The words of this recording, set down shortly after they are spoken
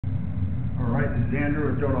Alright, this is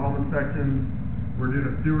Andrew with Total Home Inspections. We're doing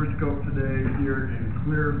a sewer scope today here in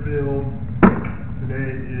Clearfield.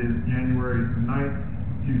 Today is January 9th,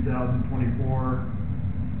 2024,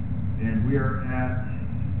 and we are at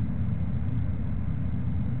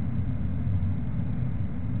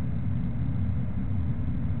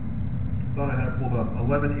thought I had it pulled up,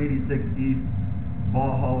 1186 East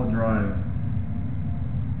Valhalla Drive.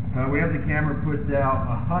 We have the camera pushed out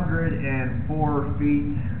 104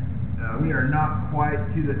 feet. We are not quite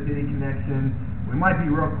to the city connection. We might be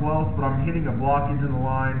real close, but I'm hitting a blockage in the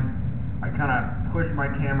line. I kind of push my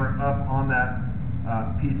camera up on that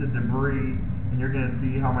piece of debris, and you're going to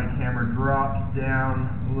see how my camera drops down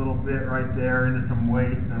a little bit right there into some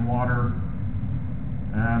waste and water.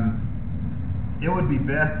 It would be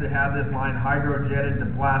best to have this line hydro-jetted to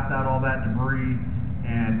blast out all that debris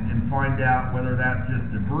and find out whether that's just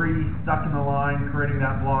debris stuck in the line creating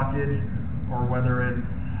that blockage, or whether it's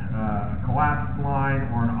a collapsed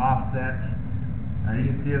line or an offset.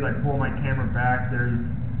 You can see as I pull my camera back, there's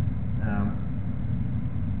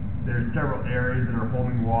several areas that are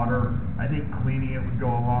holding water. I think cleaning it would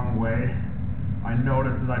go a long way. I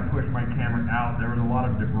noticed as I pushed my camera out, there was a lot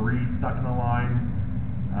of debris stuck in the line.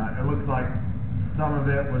 It looks like some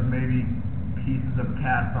of it was maybe pieces of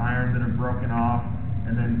cast iron that have broken off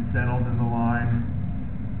and then settled in the line.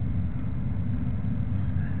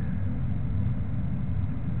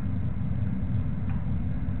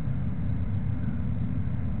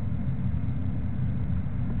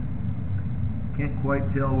 Can't quite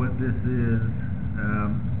tell what this is.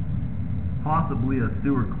 Possibly a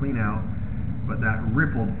sewer cleanout, but that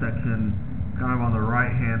rippled section kind of on the right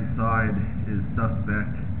hand side is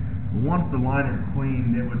suspect. Once the line is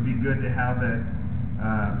cleaned, it would be good to have it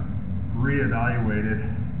reevaluated.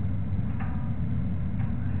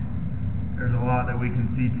 There's a lot that we can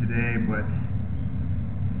see today, but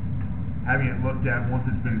having it looked at once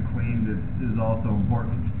it's been cleaned is also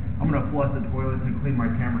important. I'm going to flush the toilets and clean my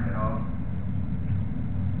camera head off.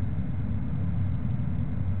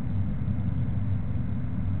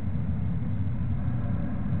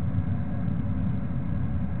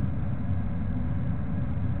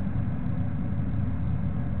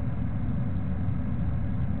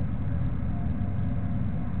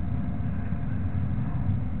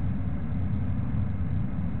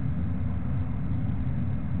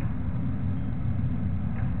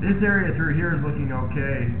 This area through here is looking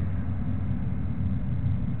okay.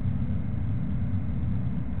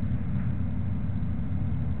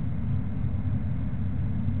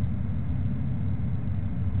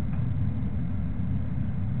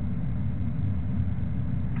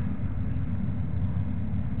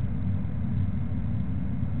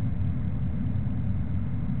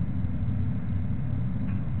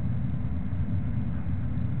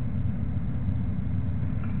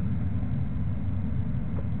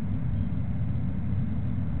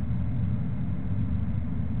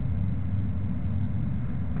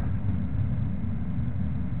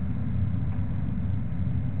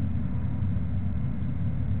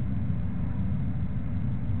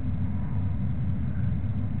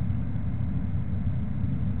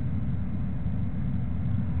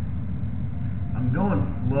 I'm going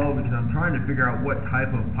slow because I'm trying to figure out what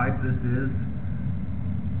type of pipe this is.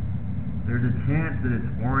 There's a chance that it's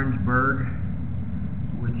Orangeburg,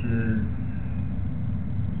 which is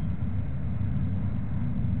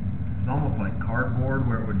it's almost like cardboard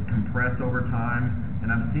where it would compress over time.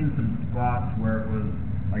 And I've seen some spots where it was,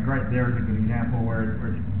 like right there is a good example where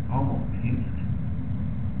it's almost pinched.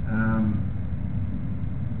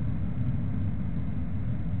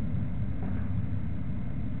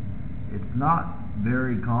 It's not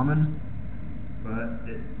very common, but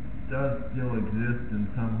it does still exist in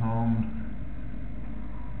some homes.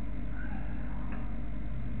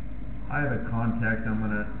 I have a contact I'm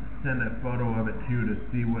going to send a photo of it to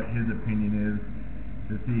see what his opinion is,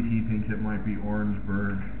 to see if he thinks it might be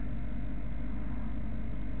Orangeburg.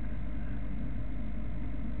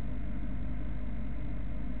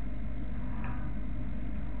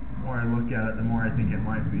 The more I look at it, the more I think it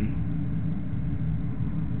might be.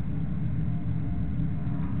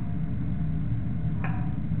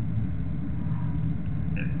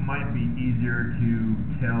 Might be easier to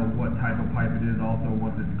tell what type of pipe it is also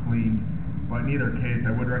once it's cleaned, but in either case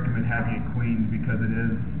I would recommend having it cleaned because it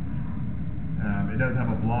does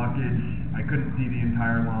have a blockage. I couldn't see the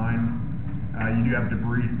entire line. You do have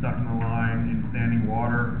debris stuck in the line in standing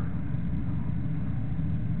water.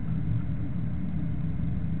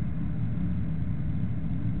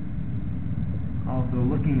 Also,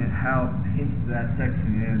 looking at how pinched that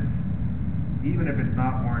section is, even if it's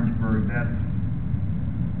not Orangeburg, that's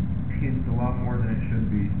pinched a lot more than it should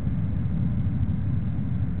be.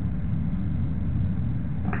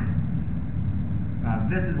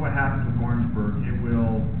 This is what happens with Orangeburg. It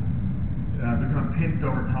will become pinched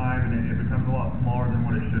over time, and it becomes a lot smaller than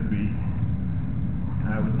what it should be.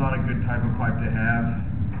 It was not a good type of pipe to have,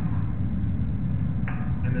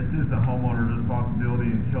 and this is the homeowner's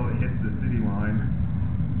responsibility until it hits the city line.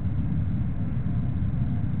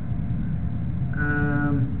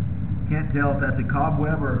 Can't tell if that's a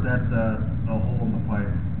cobweb or if that's a hole in the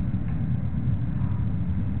pipe.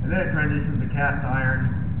 And then it transitions to cast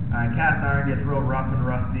iron. Cast iron gets real rough and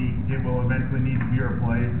rusty. It will eventually need to be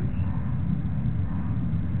replaced.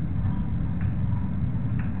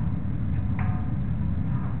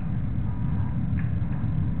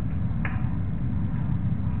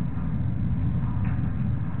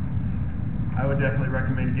 I would definitely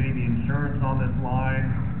recommend getting the insurance on this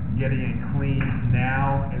line, getting it cleaned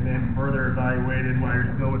now, and then further evaluated while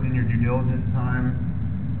you're still within your due diligence time.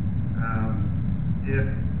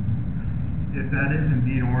 If that is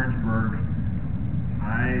indeed Orangeburg,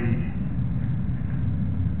 I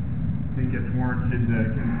think it's warranted to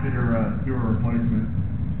consider a sewer replacement.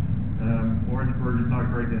 Orangeburg is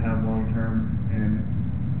not great to have long term, and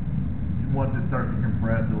once it starts to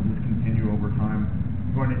compress, it'll just continue over time.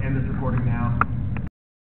 I'm going to end this recording now.